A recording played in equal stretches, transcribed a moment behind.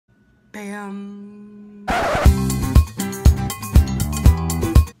Bam!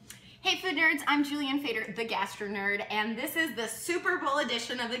 Hey food nerds, I'm Julianne Fader, the Gastro Nerd, and this is the Super Bowl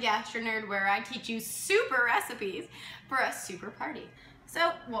edition of the Gastro Nerd where I teach you super recipes for a super party.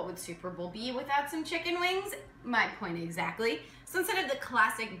 So what would Super Bowl be without some chicken wings? My point exactly. So instead of the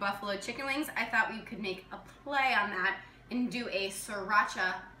classic buffalo chicken wings, I thought we could make a play on that and do a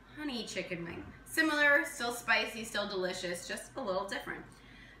Siracha-Honey chicken wing. Similar, still spicy, still delicious, just a little different.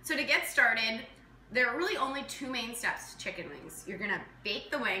 So to get started, there are really only two main steps to chicken wings. You're gonna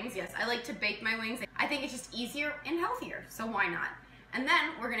bake the wings. Yes, I like to bake my wings. I think it's just easier and healthier, so why not? And then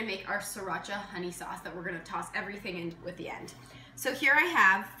we're gonna make our Sriracha honey sauce that we're gonna toss everything in with the end. So here I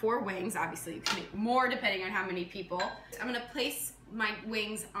have 4 wings. Obviously you can make more depending on how many people. I'm gonna place my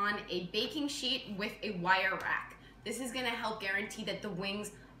wings on a baking sheet with a wire rack. This is gonna help guarantee that the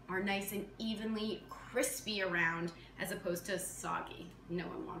wings are nice and evenly crispy around as opposed to soggy. No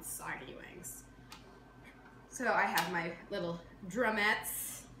one wants soggy wings. So I have my little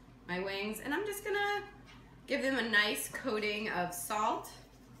drumettes, my wings, and I'm just gonna give them a nice coating of salt.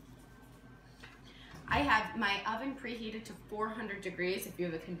 I have my oven preheated to 400 degrees. If you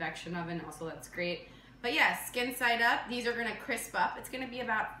have a convection oven, also that's great. But yeah, skin side up, these are gonna crisp up. It's gonna be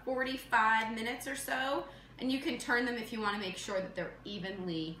about 45 minutes or so, and you can turn them if you wanna make sure that they're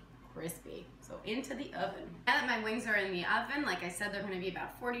evenly crispy. So into the oven. Now that my wings are in the oven, like I said, they're gonna be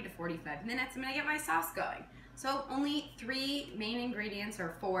about 40 to 45 minutes. I'm gonna get my sauce going. So only 3 main ingredients,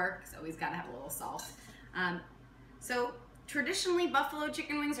 or 4, because always gotta have a little salt. So traditionally buffalo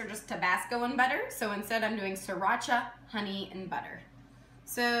chicken wings are just Tabasco and butter. So instead I'm doing Sriracha, honey, and butter.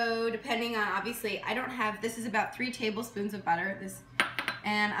 So depending on, obviously I don't have, this is about 3 tablespoons of butter.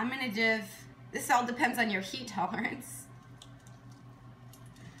 And I'm gonna give, this all depends on your heat tolerance.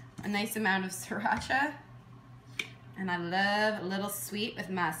 A nice amount of Sriracha. And I love a little sweet with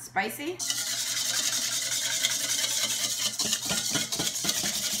my spicy.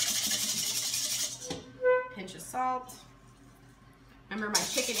 Pinch of salt. Remember, my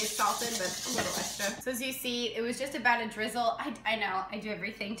chicken is salted, but a little extra. So as you see, it was just about a drizzle. I know, I do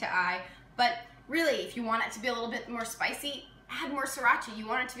everything to eye, but really, if you want it to be a little bit more spicy, add more Sriracha. You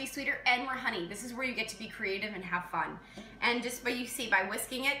want it to be sweeter, add more honey. This is where you get to be creative and have fun. And just by, you see, by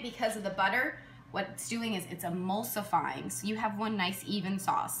whisking it, because of the butter, what it's doing is it's emulsifying. So you have one nice even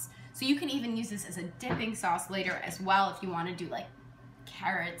sauce. So you can even use this as a dipping sauce later as well if you want to do like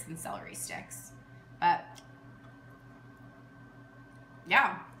carrots and celery sticks. But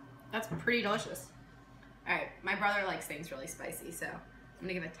yeah, that's pretty delicious. All right, my brother likes things really spicy, so I'm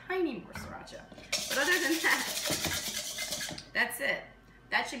gonna give a tiny more Sriracha. But other than that, that's it.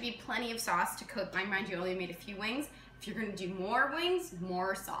 That should be plenty of sauce to coat. Mind you, only made a few wings. If you're gonna do more wings,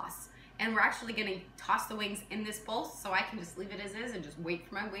 more sauce. And we're actually gonna toss the wings in this bowl, so I can just leave it as is and just wait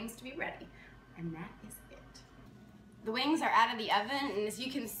for my wings to be ready. And that is it. The wings are out of the oven, and as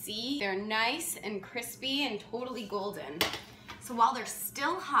you can see, they're nice and crispy and totally golden. So while they're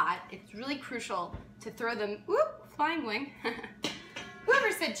still hot, it's really crucial to throw them, whoop, flying wing.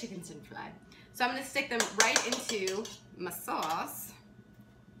 Whoever said chickens didn't fly. So I'm gonna stick them right into my sauce.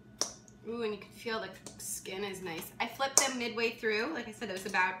 Ooh, and you can feel the skin is nice. I flipped them midway through. Like I said, it was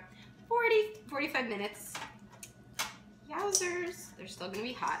about 45 minutes. Yowzers, they're still gonna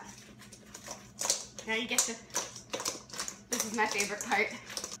be hot. Now you get to, this is my favorite part.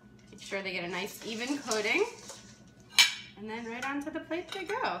 Make sure they get a nice even coating. And then right onto the plate they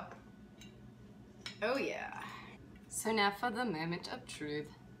go. Oh yeah. So now for the moment of truth.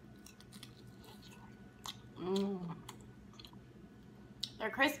 They're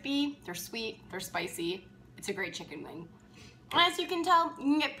crispy, they're sweet, they're spicy. It's a great chicken wing. And as you can tell, you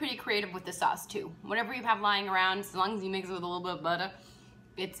can get pretty creative with the sauce too. Whatever you have lying around, as long as you mix it with a little bit of butter,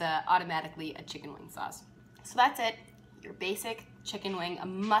 it's automatically a chicken wing sauce. So that's it. Your basic chicken wing, a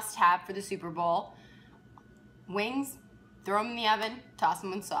must-have for the Super Bowl. Wings, throw them in the oven, toss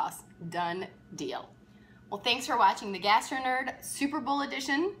them in sauce. Done deal. Well, thanks for watching the Gastro Nerd Super Bowl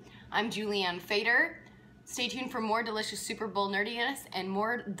edition. I'm Julianne Fader. Stay tuned for more delicious Super Bowl nerdiness and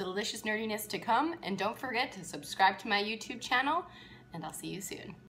more delicious nerdiness to come. And don't forget to subscribe to my YouTube channel, and I'll see you soon.